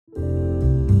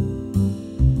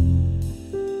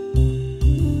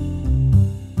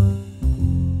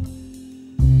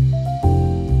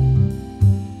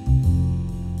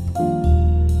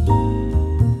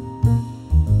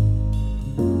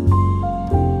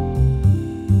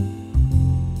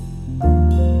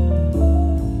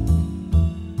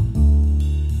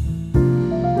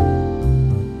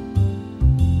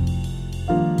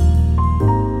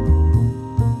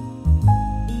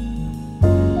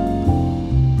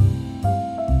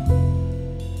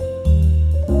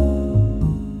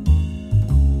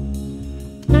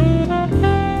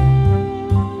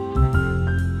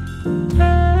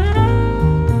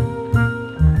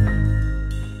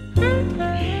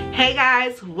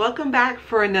welcome back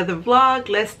for another vlog.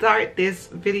 Let's start this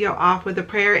video off with a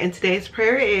prayer, and today's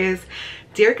prayer is,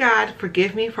 dear God,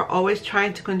 forgive me for always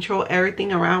trying to control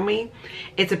everything around me.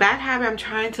 It's a bad habit I'm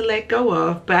trying to let go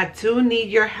of, but I do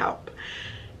need your help.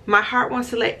 My heart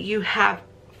wants to let you have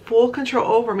full control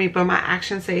over me, but my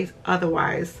action says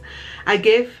otherwise. I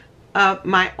give up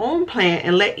my own plan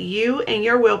and let you and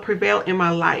your will prevail in my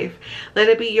life. Let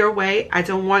it be your way. I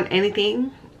don't want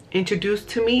anything introduced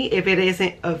to me if it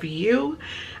isn't of you.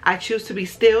 I choose to be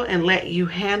still and let you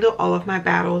handle all of my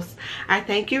battles. I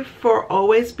thank you for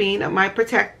always being my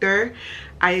protector.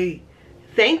 I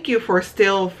thank you for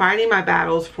still fighting my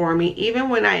battles for me even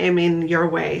when I am in your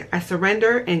way. I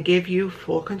surrender and give you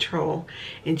full control.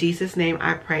 In Jesus' name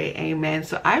I pray, amen.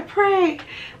 So I pray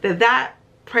that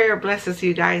prayer blesses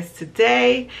you guys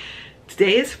today.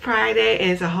 Today is Friday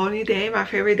and it's a whole new day. My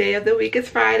favorite day of the week is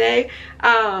Friday.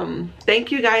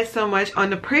 Thank you guys so much on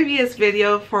the previous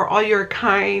video for all your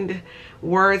kind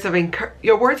words of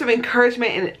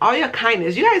encouragement and all your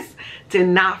kindness. You guys did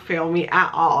not fail me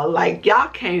at all. Like, y'all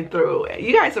came through.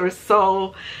 You guys were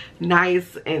so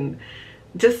nice and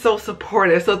just so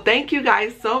supportive, so thank you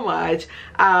guys so much.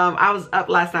 I was up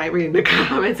last night reading the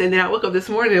comments, and then I woke up this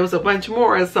morning, there was a bunch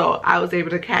more, so I was able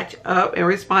to catch up and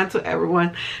respond to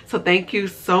everyone. So thank you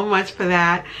so much for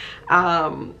that.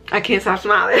 I can't stop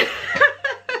smiling.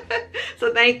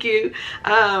 So thank you.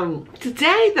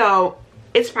 Today though,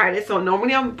 it's Friday, so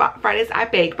normally on Fridays I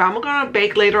bake, but I'm gonna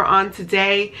bake later on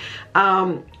today.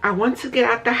 I want to get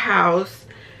out the house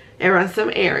and run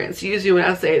some errands. Usually when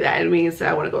I say that, it means that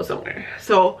I want to go somewhere.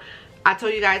 So I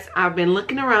told you guys I've been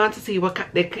looking around to see what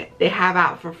they have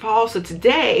out for fall. So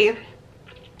today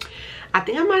I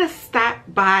think I'm gonna stop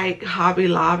by Hobby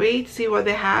Lobby to see what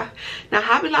they have. Now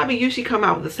Hobby Lobby usually come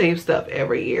out with the same stuff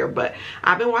every year, but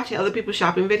I've been watching other people's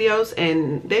shopping videos,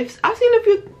 and I've seen a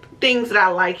few things that I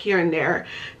like here and there,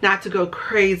 not to go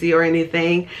crazy or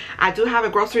anything. I do have a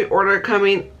grocery order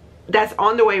coming that's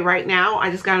on the way right now.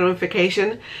 I just got a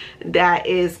notification that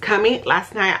is coming.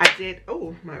 Last night I did,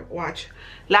 oh my watch,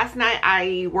 last night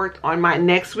I worked on my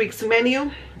next week's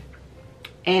menu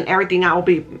and everything I will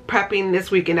be prepping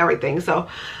this week and everything. So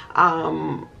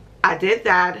I did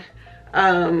that.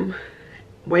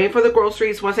 Waiting for the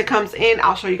groceries. Once it comes in,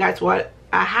 I'll show you guys what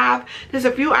I have. There's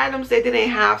a few items they didn't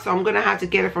have, so I'm gonna have to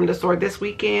get it from the store this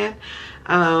weekend.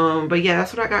 But yeah,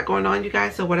 that's what I got going on, you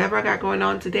guys. So whatever I got going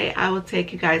on today, I will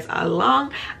take you guys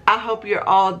along. I hope you're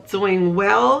all doing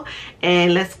well,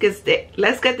 and let's get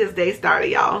this day started,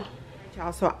 y'all.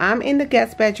 So I'm in the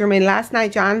guest bedroom, and last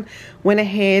night John went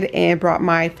ahead and brought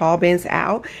my fall bins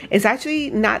out. It's actually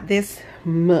not this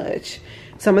much.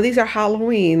 Some of these are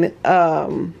Halloween.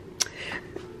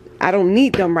 I don't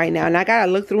need them right now, and I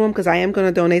gotta look through them because I am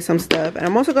gonna donate some stuff, and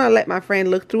I'm also gonna let my friend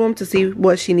look through them to see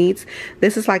what she needs.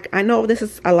 This is like, I know this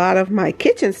is a lot of my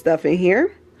kitchen stuff in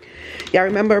here. Y'all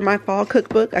remember my fall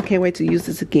cookbook? I can't wait to use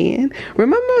this again.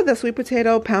 Remember the sweet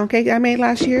potato pound cake I made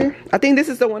last year? I think this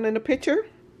is the one in the picture.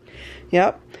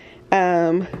 Yep.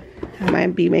 I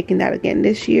might be making that again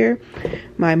this year.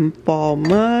 My fall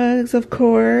mugs, of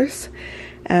course.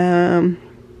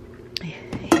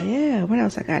 Yeah, what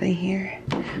else I got in here?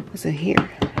 What's in here?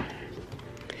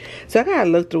 So I gotta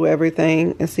look through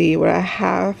everything and see what I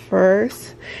have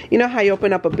first. You know how you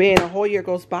open up a bin, a whole year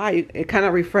goes by, it kind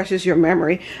of refreshes your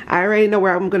memory. I already know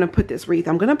where I'm gonna put this wreath.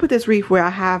 I'm gonna put this wreath where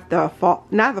I have the fall,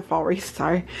 not the fall wreath,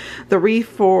 sorry, the wreath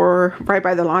for right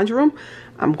by the laundry room.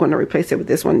 I'm gonna replace it with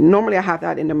this one. Normally I have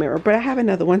that in the mirror, but I have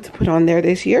another one to put on there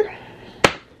this year.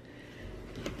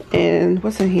 And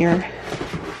what's in here?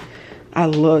 I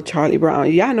love Charlie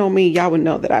Brown. Y'all know me. Y'all would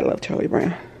know that I love Charlie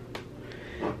Brown.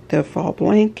 The fall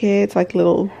blankets, like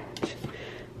little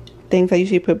things. I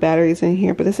usually put batteries in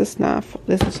here, but this is not.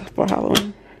 This is for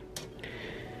Halloween.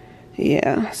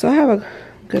 Yeah, so I have a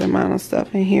good amount of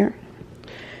stuff in here.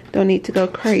 Don't need to go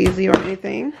crazy or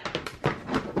anything.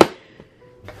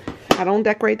 I don't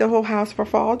decorate the whole house for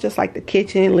fall, just like the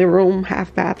kitchen, living room,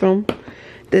 half bathroom.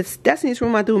 This Destiny's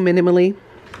room I do minimally.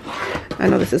 I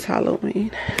know this is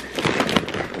Halloween.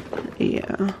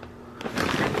 Yeah,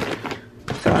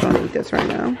 so I don't need this right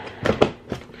now.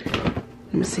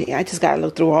 Let me see, I just gotta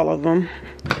look through all of them.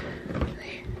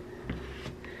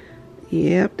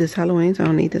 Yep, this Halloween, so I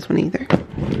don't need this one either.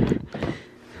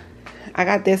 I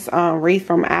got this wreath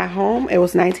from At Home. It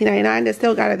was $19.99. They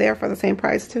still got it there for the same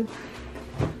price too,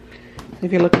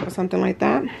 if you're looking for something like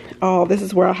that. Oh, this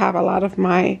is where I have a lot of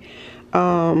my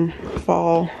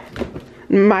fall,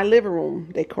 my living room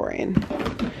decor in.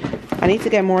 I need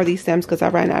to get more of these stems because I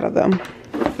ran out of them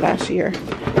last year.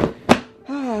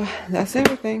 That's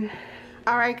everything.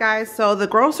 All right, guys, so the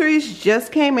groceries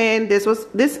just came in.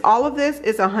 All of this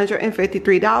is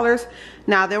 $153.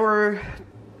 Now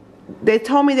they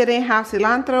told me they didn't have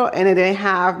cilantro and they didn't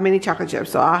have mini chocolate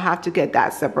chips, so I'll have to get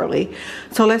that separately.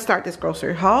 So let's start this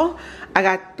grocery haul. I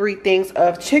got 3 things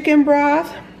of chicken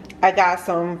broth. I got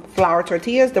some flour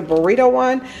tortillas, the burrito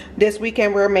one. This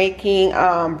weekend we're making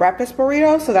breakfast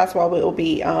burritos, so that's why we'll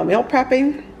be meal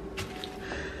prepping.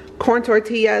 Corn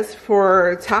tortillas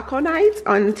for taco night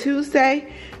on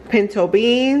Tuesday. Pinto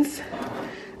beans,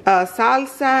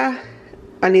 salsa.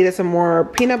 I needed some more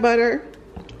peanut butter.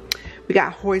 We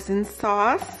got hoisin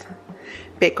sauce.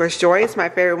 Baker's Joy is my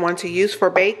favorite one to use for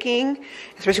baking,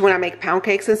 especially when I make pound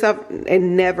cakes and stuff. It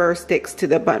never sticks to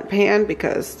the bundt pan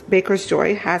because Baker's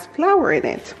Joy has flour in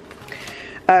it.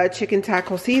 Chicken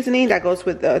taco seasoning that goes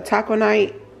with the taco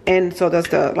night, and so does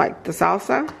the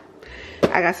salsa.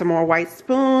 I got some more white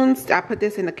spoons. I put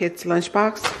this in the kids'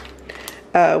 lunchbox.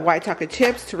 White chocolate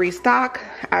chips to restock.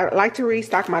 I like to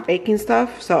restock my baking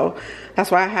stuff, so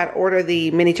that's why I had ordered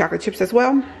the mini chocolate chips as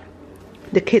well.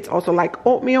 The kids also like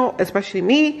oatmeal, especially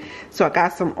me, so I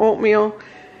got some oatmeal.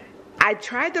 I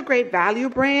tried the Great Value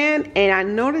brand and I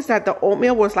noticed that the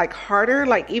oatmeal was like harder,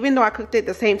 like even though I cooked it at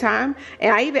the same time,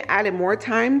 and I even added more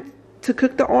time to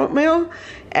cook the oatmeal,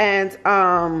 and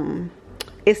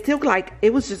it's still like,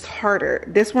 it was just harder.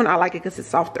 This one I like it because it's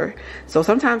softer, so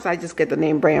sometimes I just get the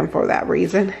name brand for that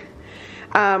reason.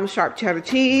 Sharp cheddar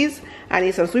cheese. I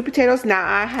need some sweet potatoes. Now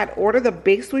I had ordered the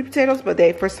big sweet potatoes, but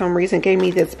they for some reason gave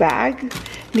me this bag.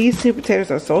 These sweet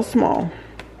potatoes are so small.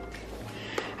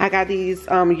 I got these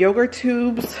yogurt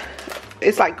tubes.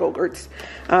 It's like Go-Gurts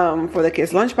for the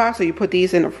kids' lunchbox, so you put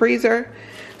these in the freezer.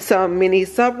 Some mini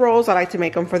sub rolls. I like to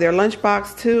make them for their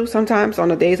lunchbox too. Sometimes on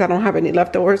the days I don't have any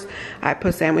leftovers, I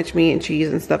put sandwich meat and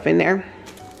cheese and stuff in there.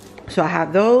 So I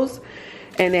have those.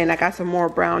 And then I got some more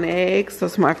brown eggs.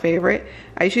 Those are my favorite.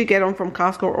 I usually get them from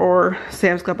Costco or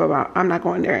Sam's Club, but I'm not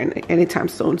going there anytime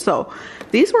soon. So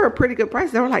these were a pretty good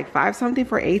price. They were like $5 something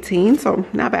for 18, so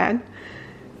not bad.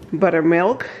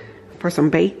 Buttermilk for some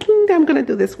baking that I'm gonna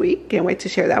do this week. Can't wait to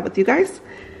share that with you guys.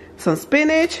 Some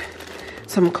spinach,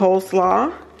 some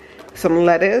coleslaw, some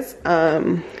lettuce,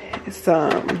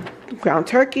 some ground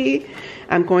turkey.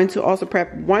 I'm going to also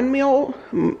prep one meal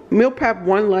prep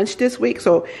one lunch this week,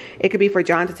 so it could be for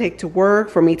John to take to work,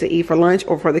 for me to eat for lunch,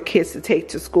 or for the kids to take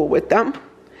to school with them.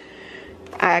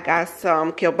 I got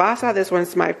some kielbasa. This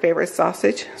one's my favorite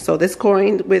sausage. So this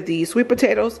going with the sweet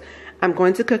potatoes. I'm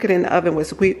going to cook it in the oven with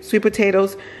sweet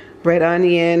potatoes, red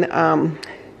onion,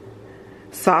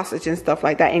 sausage and stuff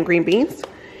like that, and green beans.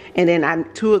 And then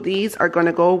 2 of these are going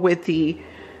to go with the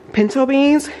pinto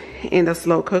beans in the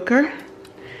slow cooker.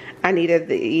 I needed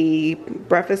the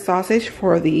breakfast sausage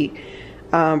for the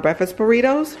breakfast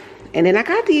burritos. And then I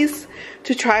got these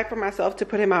to try for myself to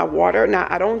put in my water. Now,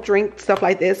 I don't drink stuff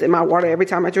like this in my water every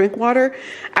time I drink water.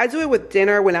 I do it with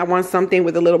dinner when I want something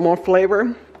with a little more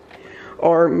flavor,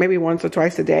 or maybe once or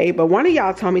twice a day. But one of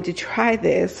y'all told me to try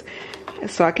this,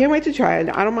 so I can't wait to try it.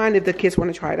 I don't mind if the kids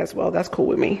want to try it as well. That's cool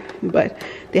with me. But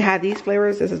they have these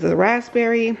flavors. This is the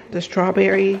raspberry, the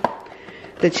strawberry,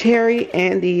 the cherry,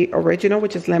 and the original,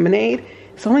 which is lemonade.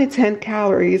 It's only 10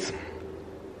 calories,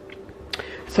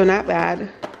 so not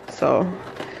bad. So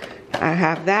I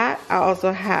have that. I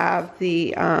also have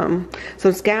the some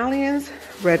scallions,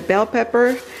 red bell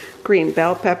pepper, green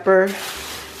bell pepper,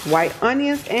 white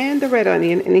onions, and the red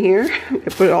onion in here. I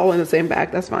put it all in the same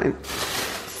bag, that's fine.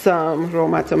 Some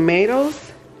Roma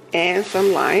tomatoes and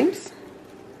some limes.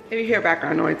 If you hear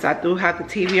background noise, I do have the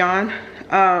TV on.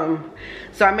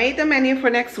 So I made the menu for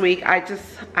next week. I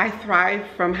thrive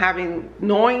from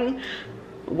knowing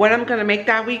what I'm gonna make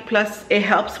that week, plus it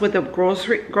helps with the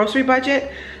grocery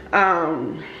budget,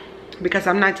 because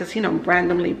I'm not just, you know,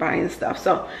 randomly buying stuff.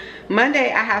 So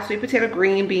Monday I have sweet potato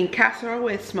green bean casserole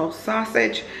with smoked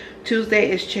sausage. Tuesday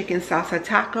is chicken salsa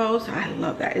tacos. I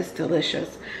love that, it's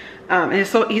delicious. And it's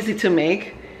so easy to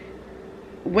make.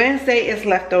 Wednesday is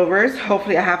leftovers.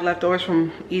 Hopefully I have leftovers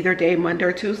from either day, Monday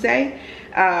or Tuesday.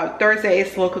 Thursday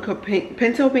is slow cooked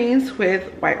pinto beans with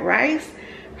white rice.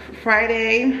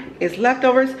 Friday is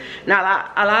leftovers.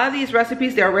 Now a lot of these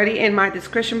recipes, they're already in my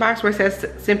description box where it says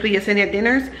Simply Yesenia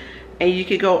Dinners, and you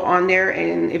could go on there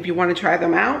and if you want to try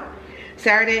them out.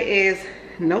 Saturday is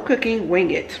no cooking,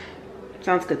 wing it.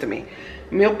 Sounds good to me.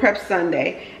 Meal prep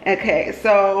Sunday. Okay,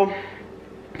 so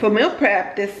for meal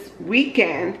prep this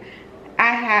weekend,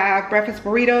 I have breakfast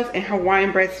burritos and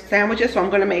Hawaiian bread sandwiches. So I'm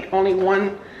gonna make only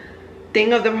one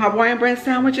thing of the Hawaiian bread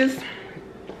sandwiches.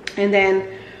 And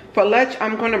then for lunch,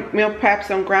 I'm gonna meal prep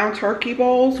some ground turkey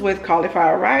bowls with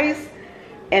cauliflower rice,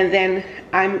 And then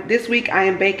this week I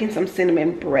am baking some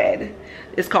cinnamon bread.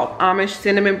 It's called Amish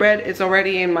cinnamon bread. It's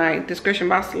already in my description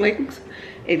box links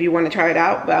if you want to try it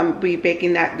out, but I'm be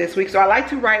baking that this week. So I like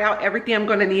to write out everything I'm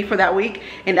going to need for that week,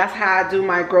 and that's how I do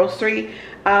my grocery.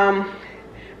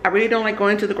 I really don't like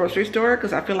going to the grocery store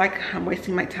because I feel like I'm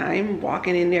wasting my time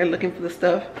walking in there looking for the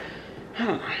stuff.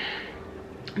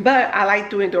 But I like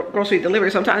doing grocery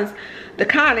delivery. Sometimes the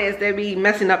con is they be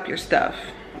messing up your stuff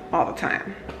all the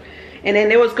time. And then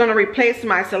they was gonna replace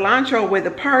my cilantro with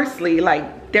the parsley.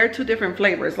 Like, they're two different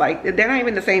flavors. Like, they're not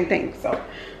even the same thing. So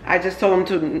I just told them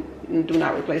to do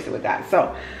not replace it with that.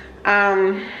 So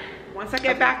once I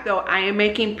get back though, I am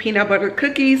making peanut butter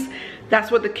cookies.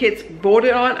 That's what the kids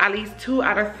voted on. At least 2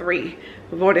 out of 3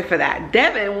 voted for that.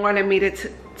 Devin wanted me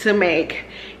to make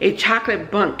a chocolate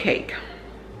bundt cake.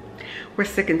 We're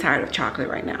sick and tired of chocolate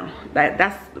right now.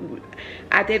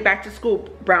 I did back to school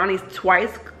brownies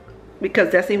twice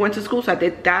because Destiny went to school, so I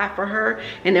did that for her.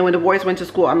 And then when the boys went to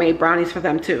school, I made brownies for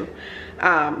them too.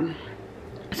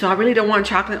 So I really don't want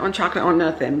chocolate on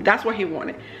nothing. That's what he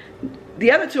wanted. The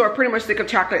other 2 are pretty much sick of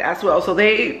chocolate as well. So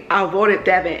they outvoted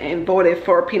Devin and voted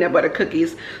for peanut butter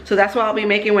cookies. So that's what I'll be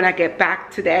making when I get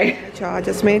back today. Y'all, I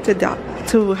just made it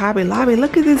to Hobby Lobby.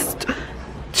 Look at this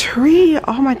tree.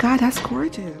 Oh my God, that's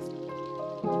gorgeous.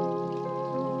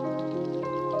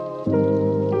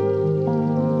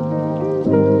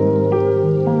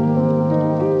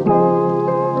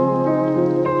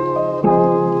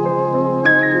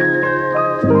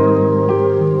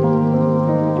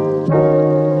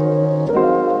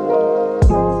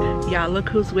 Look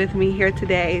who's with me here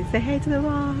today. Say hey to the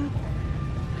vlog.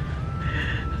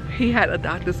 He had a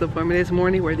doctor's appointment this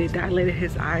morning where they dilated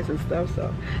his eyes and stuff,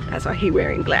 so that's why he's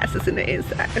wearing glasses in the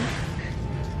inside.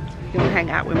 He's gonna hang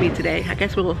out with me today. I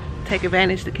guess we'll take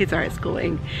advantage. The kids are at school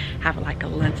and have like a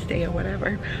lunch day or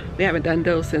whatever. We haven't done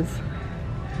those since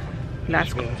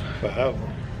last school. For how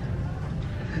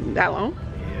long? That long?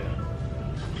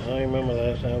 Yeah. I don't remember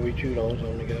last time we chewed on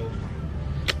something together.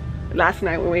 Last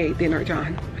night when we ate dinner,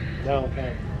 John. No,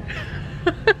 okay.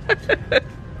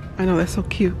 I know, that's so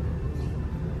cute.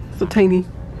 So tiny.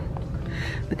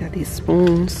 Look at these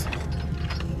spoons.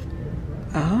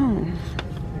 Oh.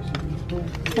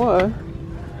 What?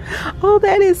 Oh,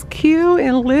 that is cute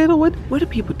and little. What do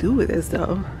people do with this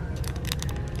though?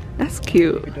 That's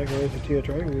cute. You can decorate the tea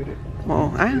tray with it.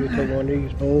 Oh, you take one of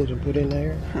these bowls and put in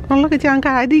there. Oh, look at y'all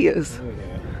got ideas. Oh,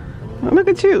 yeah. Oh, look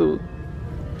at you.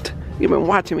 You've been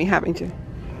watching me, haven't you?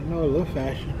 I know, a little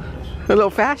fashion. A little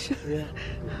fashion? Yeah.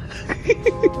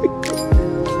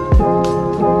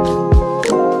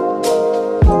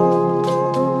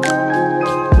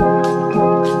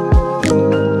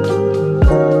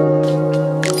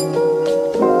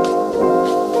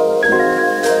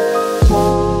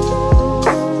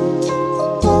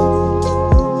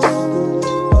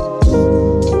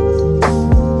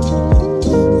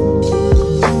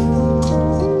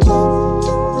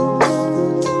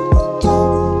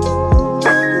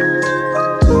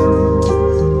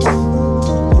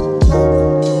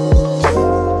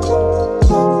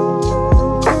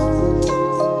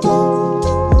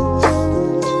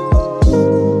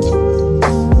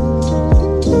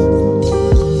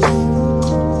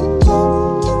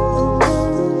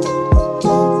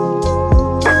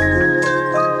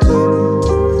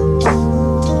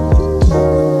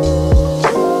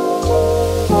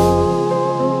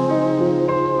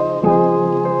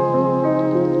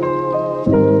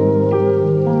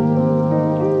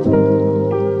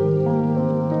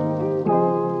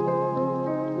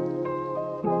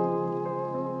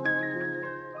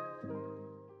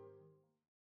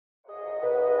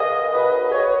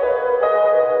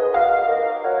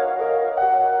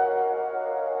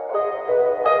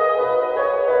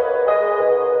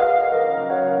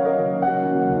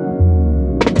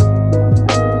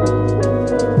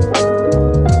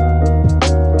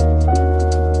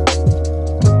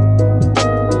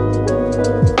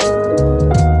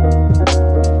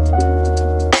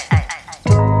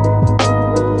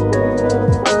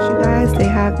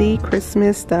 The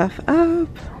Christmas stuff up.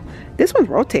 This one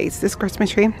rotates, this Christmas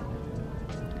tree.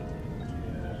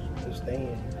 It's a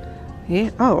stand. Yeah.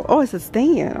 Oh, it's a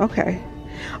stand. Okay.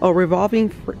 Oh,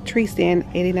 revolving tree stand,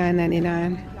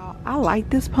 $89.99. I like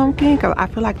this pumpkin because I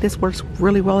feel like this works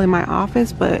really well in my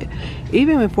office, but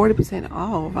even with 40%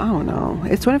 off, I don't know.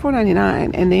 It's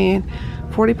 $24.99 and then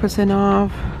 40%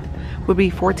 off would be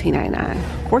 $14.99.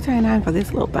 $14.99 for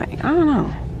this little thing. I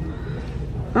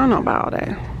don't know about all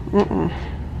that.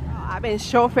 I've been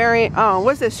chauffeuring,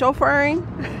 what's this, chauffeuring?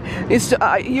 It's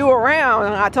you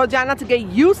around. I told y'all not to get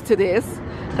used to this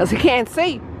because you can't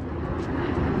see.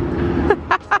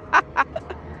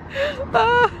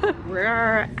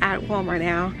 We're at Walmart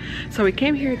now. So we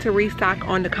came here to restock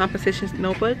on the composition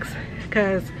notebooks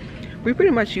because we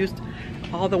pretty much used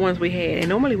all the ones we had, and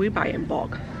normally we buy in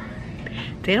bulk.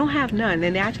 They don't have none,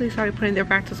 and they actually started putting their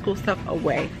back to school stuff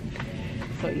away.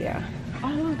 So yeah.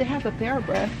 Oh, they have the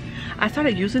TheraBreath. I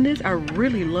started using this. I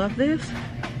really love this.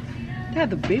 They have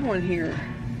the big one here.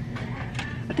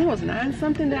 I think it was $9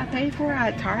 something that I paid for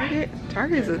at Target.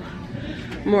 Target is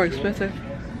more expensive.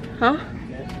 Huh?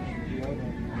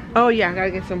 Oh yeah, I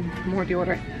gotta get some more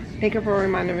deodorant. Thank you for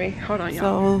reminding me. Hold on,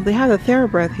 y'all. So they have the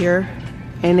TheraBreath here,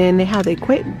 and then they have the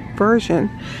Quit version,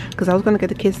 because I was gonna get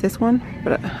the kids this one,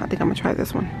 but I think I'm gonna try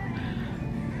this one.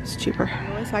 It's cheaper.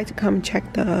 I always like to come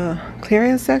check the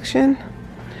clearance section.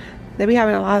 They be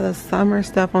having a lot of the summer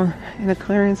stuff on in the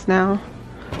clearance now.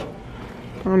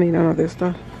 I don't need none of this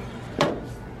stuff.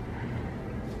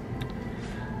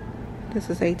 This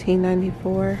is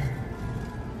 $18.94.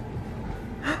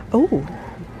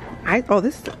 Oh,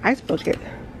 this is the ice bucket.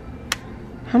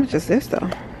 How much is this though?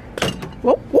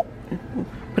 Whoa, whoa.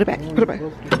 Put it back. Put it back.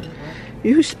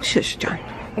 You shush, John.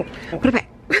 Put it back.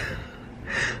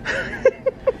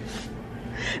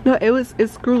 No, it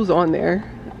screws on there.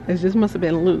 It just must have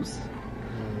been loose.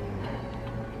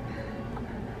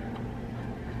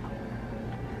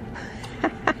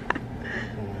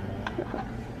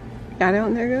 Got it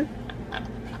on there good?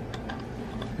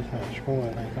 It's not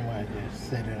screwing, like somebody just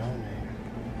set it on there.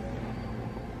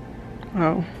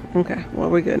 Oh, okay. Well,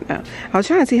 we're good now. I was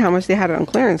trying to see how much they had it on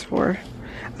clearance for.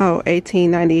 Oh,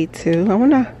 $18.92. I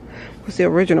wonder what's the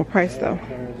original price though.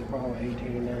 It's probably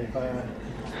 $18.95.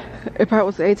 It probably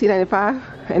was $18.95,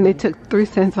 and they took 3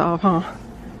 cents off, huh?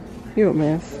 You a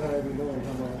mess.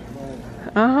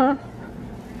 Uh-huh.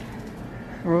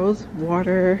 Rose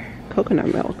water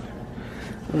coconut milk.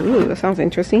 Ooh, that sounds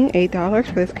interesting. $8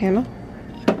 for this candle.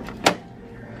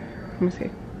 Let me see.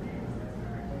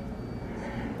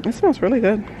 It smells really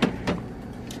good.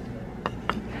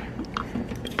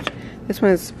 This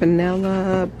one is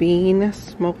vanilla bean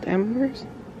smoked embers.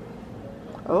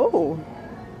 Oh,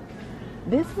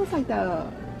 this was like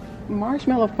the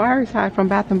marshmallow fireside from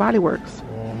Bath and Body Works.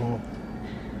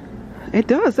 It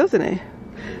does, doesn't it?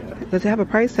 Yeah. Does it have a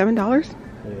price? $7?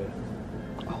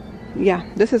 Yeah. Oh, yeah.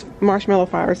 This is marshmallow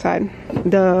fireside.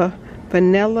 The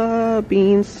vanilla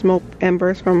bean smoked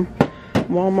embers from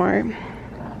Walmart.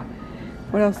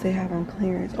 What else they have on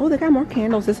clearance? Oh, they got more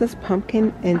candles. This is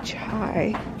pumpkin and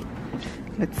chai.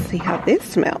 Let's see how this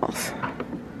smells.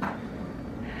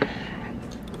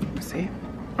 Let's see.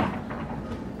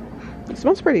 It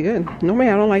smells pretty good. Normally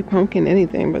I don't like pumpkin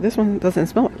anything, but this one doesn't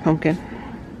smell like pumpkin.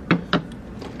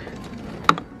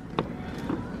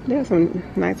 There's some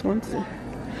nice ones.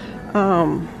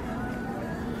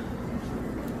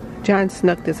 John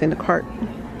snuck this in the cart.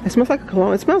 It smells like a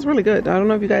cologne. It smells really good. I don't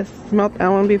know if you guys smelled that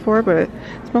one before, but it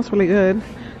smells really good.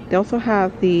 They also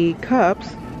have the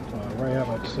cups. Right, how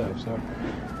about yourself, sir?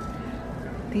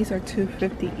 These are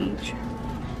 $2.50 each.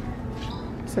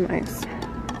 So nice.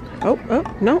 Oh,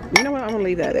 no. You know what? I'm gonna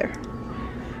leave that there.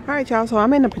 All right, y'all. So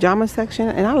I'm in the pajama section,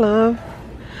 and I love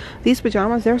these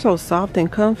pajamas. They're so soft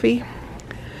and comfy.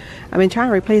 I've been trying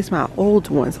to replace my old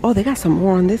ones. Oh, they got some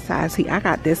more on this side. See, I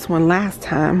got this one last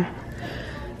time.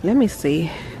 Let me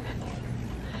see.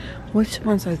 Which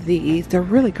ones are these? They're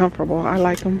really comfortable. I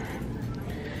like them.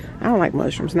 I don't like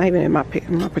mushrooms, not even in my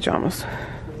pajamas.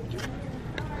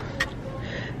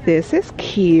 This is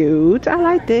cute. I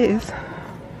like this.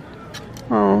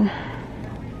 Oh.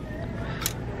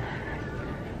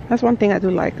 That's one thing I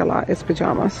do like a lot is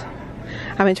pajamas.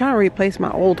 I've been trying to replace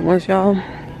my old ones, y'all.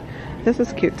 This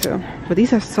is cute too. But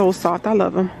these are so soft. I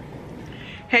love them.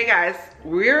 Hey guys,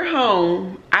 we're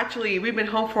home. Actually, we've been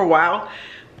home for a while.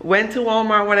 Went to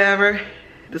Walmart, whatever.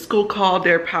 The school called,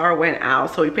 their power went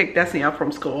out. So we picked Destiny up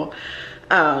from school.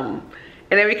 And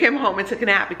then we came home and took a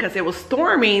nap because it was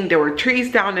storming. There were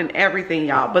trees down and everything,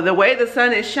 y'all. But the way the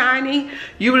sun is shining,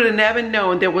 you would have never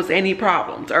known there was any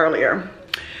problems earlier.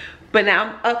 But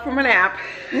now I'm up from a nap.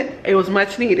 It was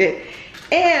much needed.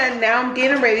 And now I'm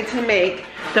getting ready to make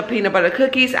the peanut butter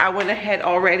cookies. I went ahead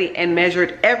already and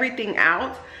measured everything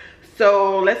out.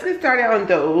 So let's get started on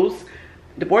those.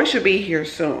 The boys should be here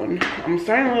soon. I'm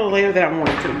starting a little later than I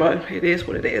wanted to, but it is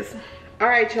what it is. All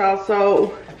right, y'all.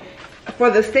 So for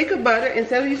the stick of butter,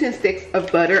 instead of using sticks of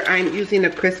butter, I'm using the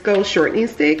Crisco shortening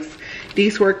sticks.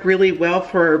 These work really well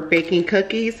for baking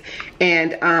cookies.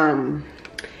 And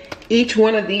each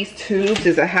one of these tubes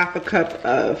is a ½ cup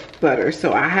of butter.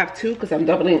 So I have 2 because I'm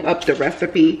doubling up the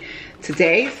recipe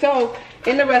today. So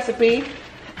in the recipe,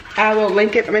 I will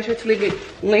link it. Make sure to leave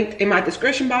it linked in my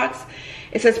description box.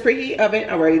 It says preheat oven.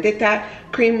 I already did that.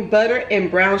 Cream butter and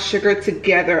brown sugar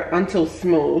together until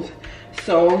smooth.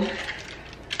 So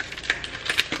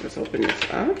let's open this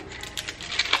up.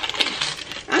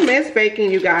 I miss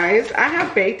baking, you guys. I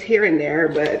have baked here and there,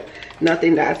 but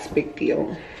nothing that's big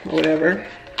deal or whatever.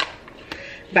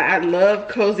 But I love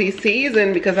cozy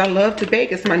season because I love to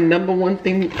bake. It's my #1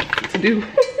 thing to do.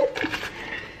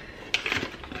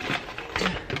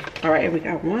 All right, we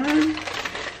got one.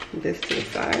 This to the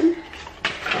side.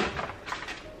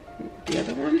 The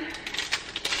other one.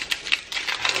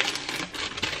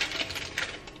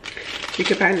 You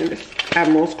can find this at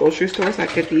most grocery stores. I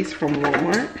get these from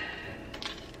Walmart.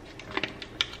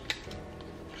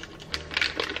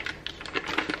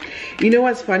 You know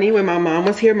what's funny? When my mom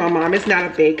was here, my mom is not a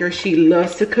baker. She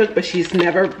loves to cook, but she's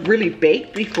never really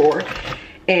baked before.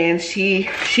 And she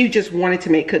just wanted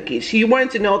to make cookies. She wanted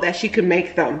to know that she could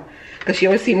make them because she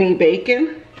always see me baking.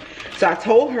 So I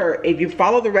told her, if you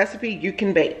follow the recipe, you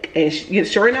can bake. And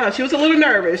sure enough, she was a little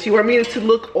nervous. She wanted me to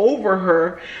look over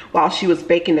her while she was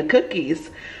baking the cookies.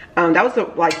 That was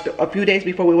like a few days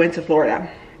before we went to Florida.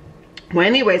 Well,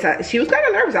 anyways, she was kind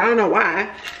of nervous. I don't know why.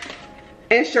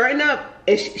 And sure enough,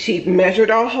 she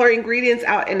measured all her ingredients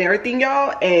out and everything,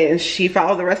 y'all, and she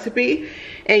followed the recipe.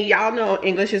 And y'all know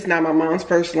English is not my mom's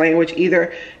first language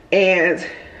either, and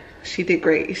she did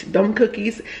great. Them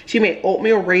cookies, she made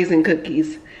oatmeal raisin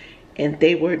cookies, and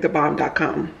they were the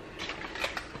bomb.com.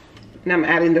 Now I'm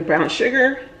adding the brown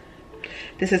sugar.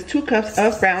 This is 2 cups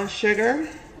of brown sugar.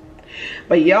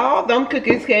 But y'all, them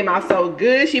cookies came out so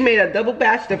good. She made a double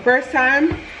batch the first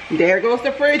time. There goes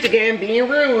the fridge again, being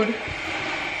rude.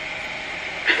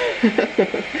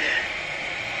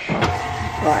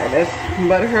 Alright, let's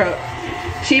butter her up.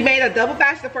 She made a double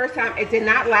batch the first time. It did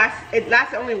not last. It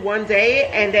lasted only 1 day,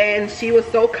 and then she was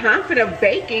so confident of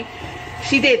baking.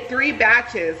 She did 3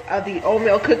 batches of the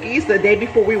oatmeal cookies the day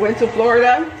before we went to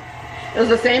Florida. It was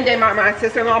the same day my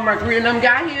sister-in-law Marguerite and them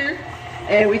got here,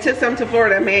 and we took some to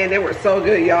Florida. Man, they were so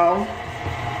good, y'all.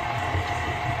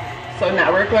 So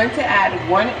now we're going to add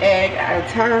 1 egg at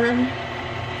a time.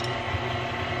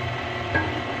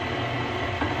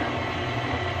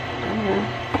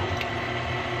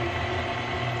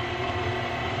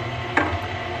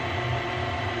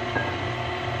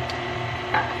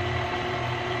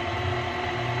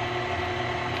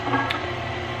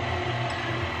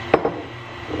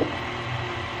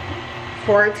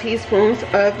 4 teaspoons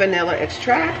of vanilla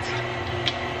extract.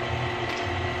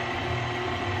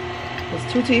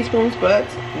 It's 2 teaspoons, but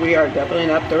we are doubling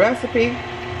up the recipe.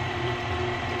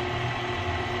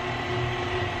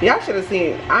 Y'all should have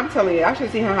seen, I'm telling you, I should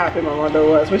have seen how happy my mother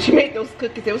was when she made those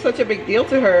cookies. It was such a big deal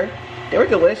to her. They were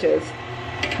delicious.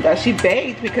 That she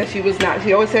baked because she was not,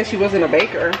 she always said she wasn't a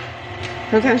baker.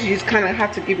 Sometimes you just kind of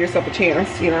have to give yourself a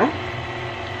chance, you know.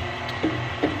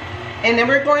 And then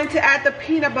we're going to add the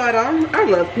peanut butter. I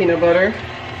love peanut butter.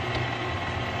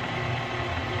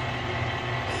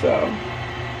 So,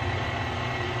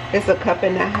 it's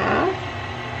 1.5 cups.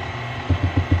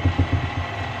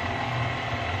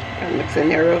 I'll mix in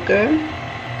there real good.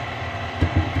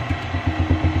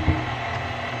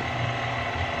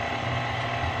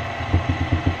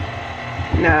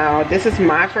 Now, this is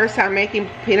my first time making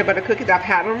peanut butter cookies. I've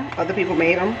had them, other people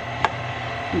made them,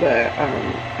 but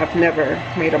I've never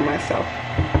made them myself.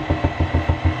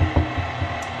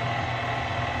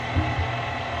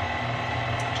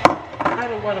 I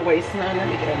don't want to waste none. Let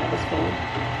me get another spoon.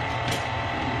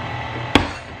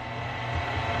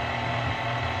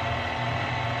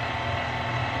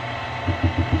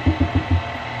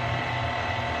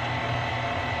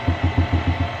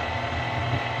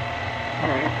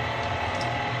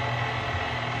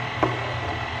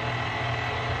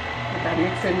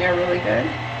 Mix in there really good.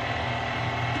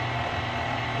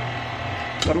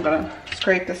 So I'm gonna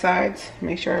scrape the sides,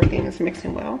 make sure everything is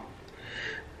mixing well.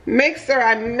 Mixer,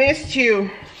 I missed you.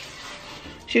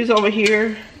 She was over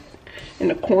here in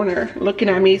the corner looking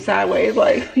at me sideways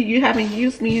like, you haven't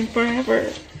used me in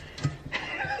forever.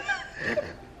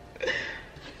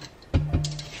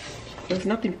 There's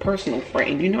nothing personal,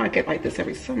 friend. You know I get like this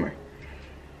every summer.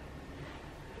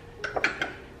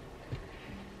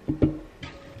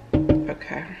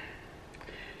 Okay.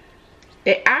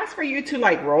 It asks for you to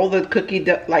like roll the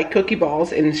cookie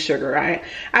balls in sugar, right?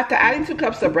 After adding 2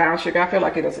 cups of brown sugar, I feel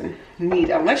like it doesn't need,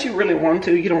 unless you really want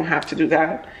to, you don't have to do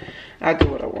that. I do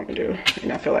what I want to do,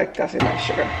 and I feel like that's enough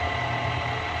sugar.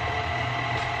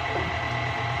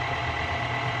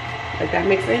 Let that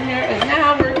mix in there, and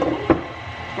now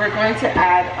we're going to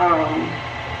add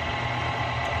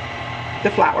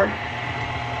the flour.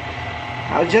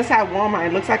 I was just at Walmart.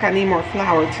 It looks like I need more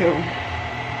flour too.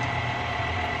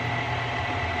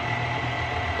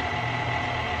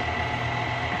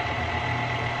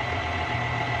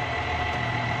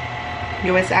 You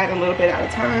always add a little bit at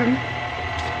a time.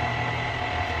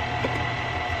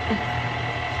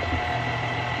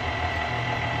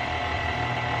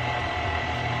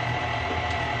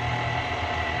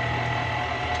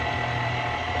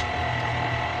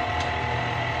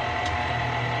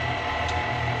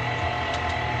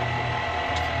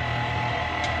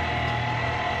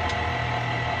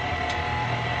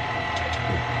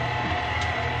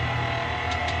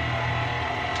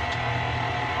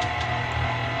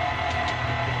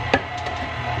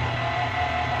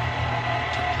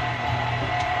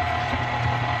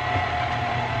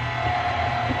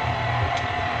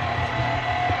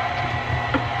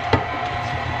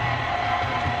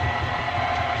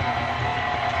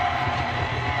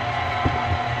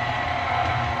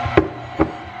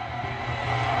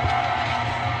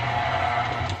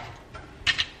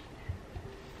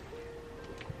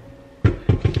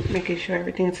 Making sure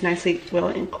everything's nicely well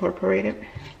incorporated.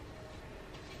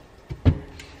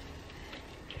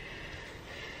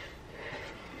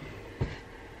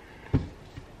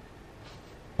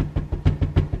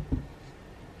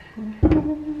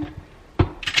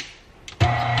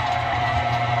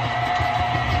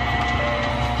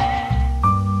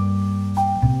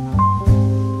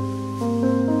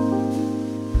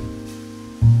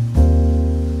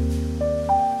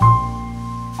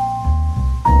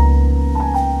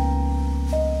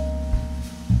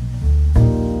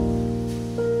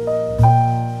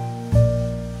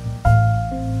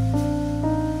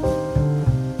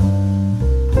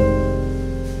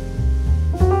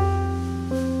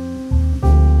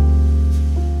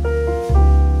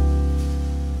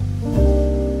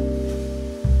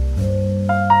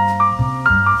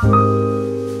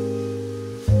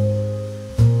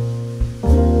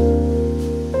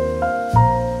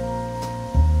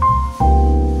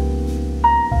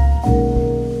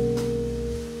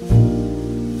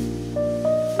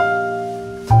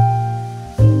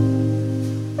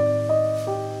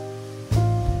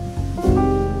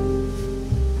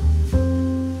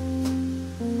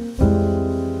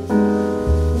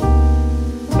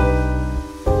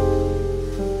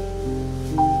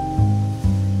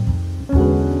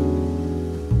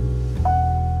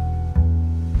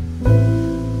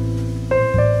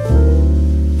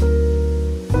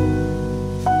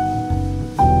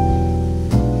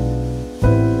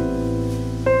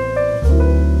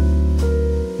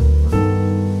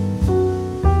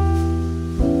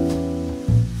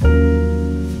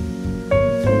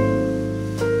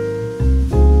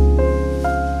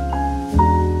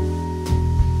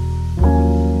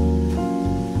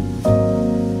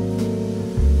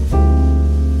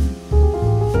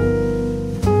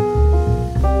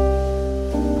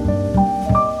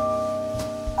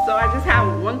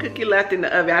 Left in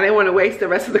the oven. I didn't want to waste the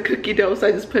rest of the cookie dough, so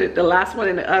I just put the last one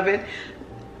in the oven.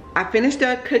 I finished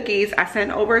the cookies. I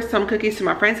sent over some cookies to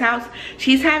my friend's house.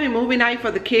 She's having movie night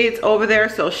for the kids over there,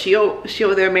 so she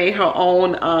over there made her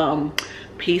own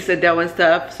pizza dough and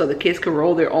stuff, so the kids could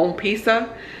roll their own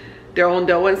pizza, their own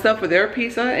dough and stuff for their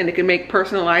pizza, and they can make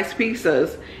personalized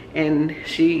pizzas. And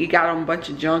she got them a bunch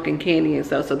of junk and candy and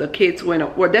stuff, so the kids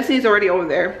went. Well, Destiny's already over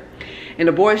there, and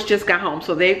the boys just got home,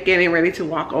 so they're getting ready to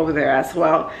walk over there as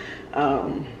well.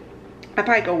 I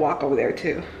probably go walk over there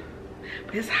too,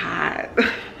 but it's hot.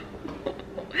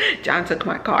 John took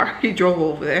my car. He drove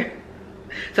over there,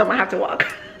 so I'm gonna have to walk.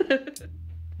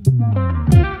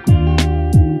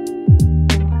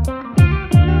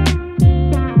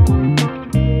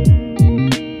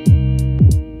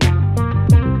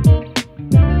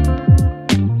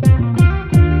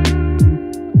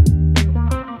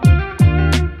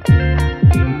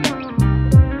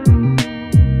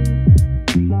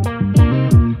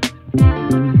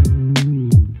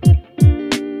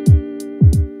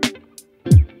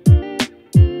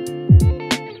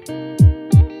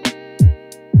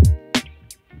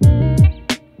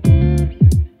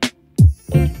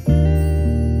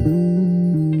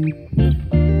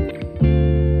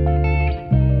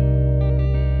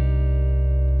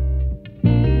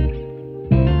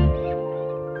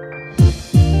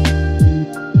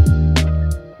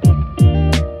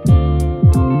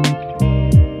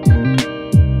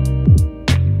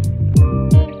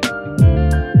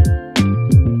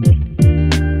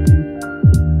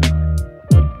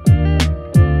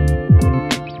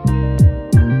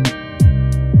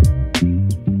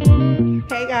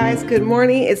 Good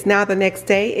morning. It's now the next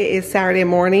day. It is Saturday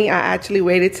morning. I actually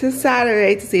waited till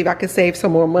Saturday to see if I could save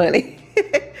some more money.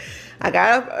 I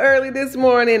got up early this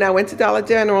morning. I went to Dollar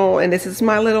General, and this is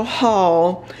my little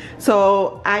haul.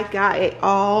 So I got it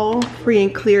all free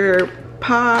and clear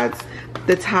pods,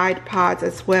 the Tide pods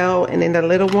as well, and then the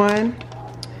little one.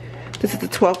 This is the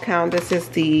 12 count. This is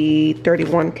the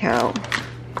 31 count.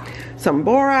 Some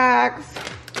borax,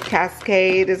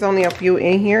 Cascade. There's only a few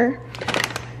in here.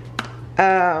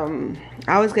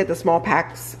 I always get the small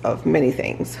packs of many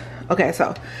things. Okay,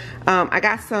 so I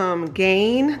got some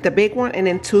Gain, the big one, and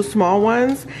then 2 small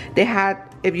ones. They had,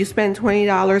 if you spend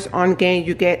 $20 on Gain,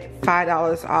 you get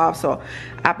 $5 off. So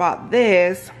I bought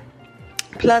this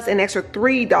plus an extra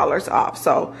 $3 off.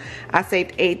 So I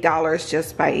saved $8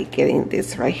 just by getting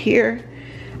this right here.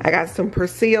 I got some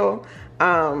Persil.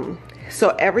 So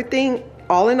everything,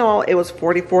 all in all, it was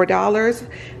 $44.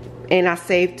 And I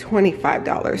saved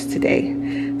 $25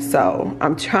 today. So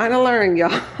I'm trying to learn,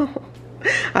 y'all.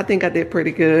 I think I did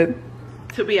pretty good.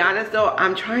 To be honest though,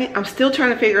 I'm still trying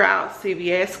to figure out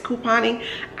CVS couponing.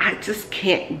 I just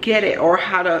can't get it, or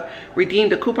how to redeem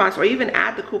the coupons, or even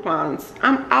add the coupons.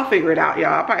 I'll figure it out,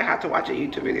 y'all. I'll probably have to watch a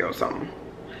YouTube video or something.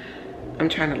 I'm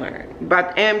trying to learn,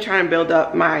 but I am trying to build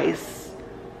up my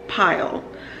pile.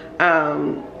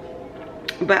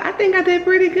 But I think I did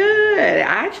pretty good.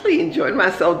 I actually enjoyed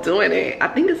myself doing it. I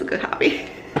think it's a good hobby.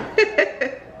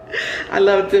 I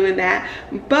love doing that.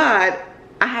 But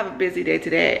I have a busy day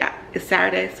today. It's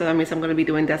Saturday, so that means I'm going to be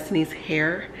doing Destiny's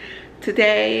hair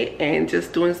today and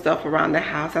just doing stuff around the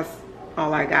house. That's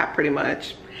all I got pretty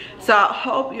much. So I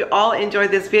hope you all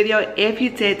enjoyed this video. If you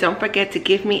did, don't forget to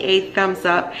give me a thumbs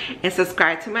up and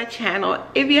subscribe to my channel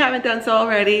if you haven't done so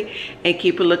already. And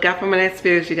keep a lookout for my next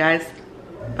videos, you guys.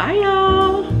 Bye,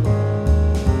 y'all.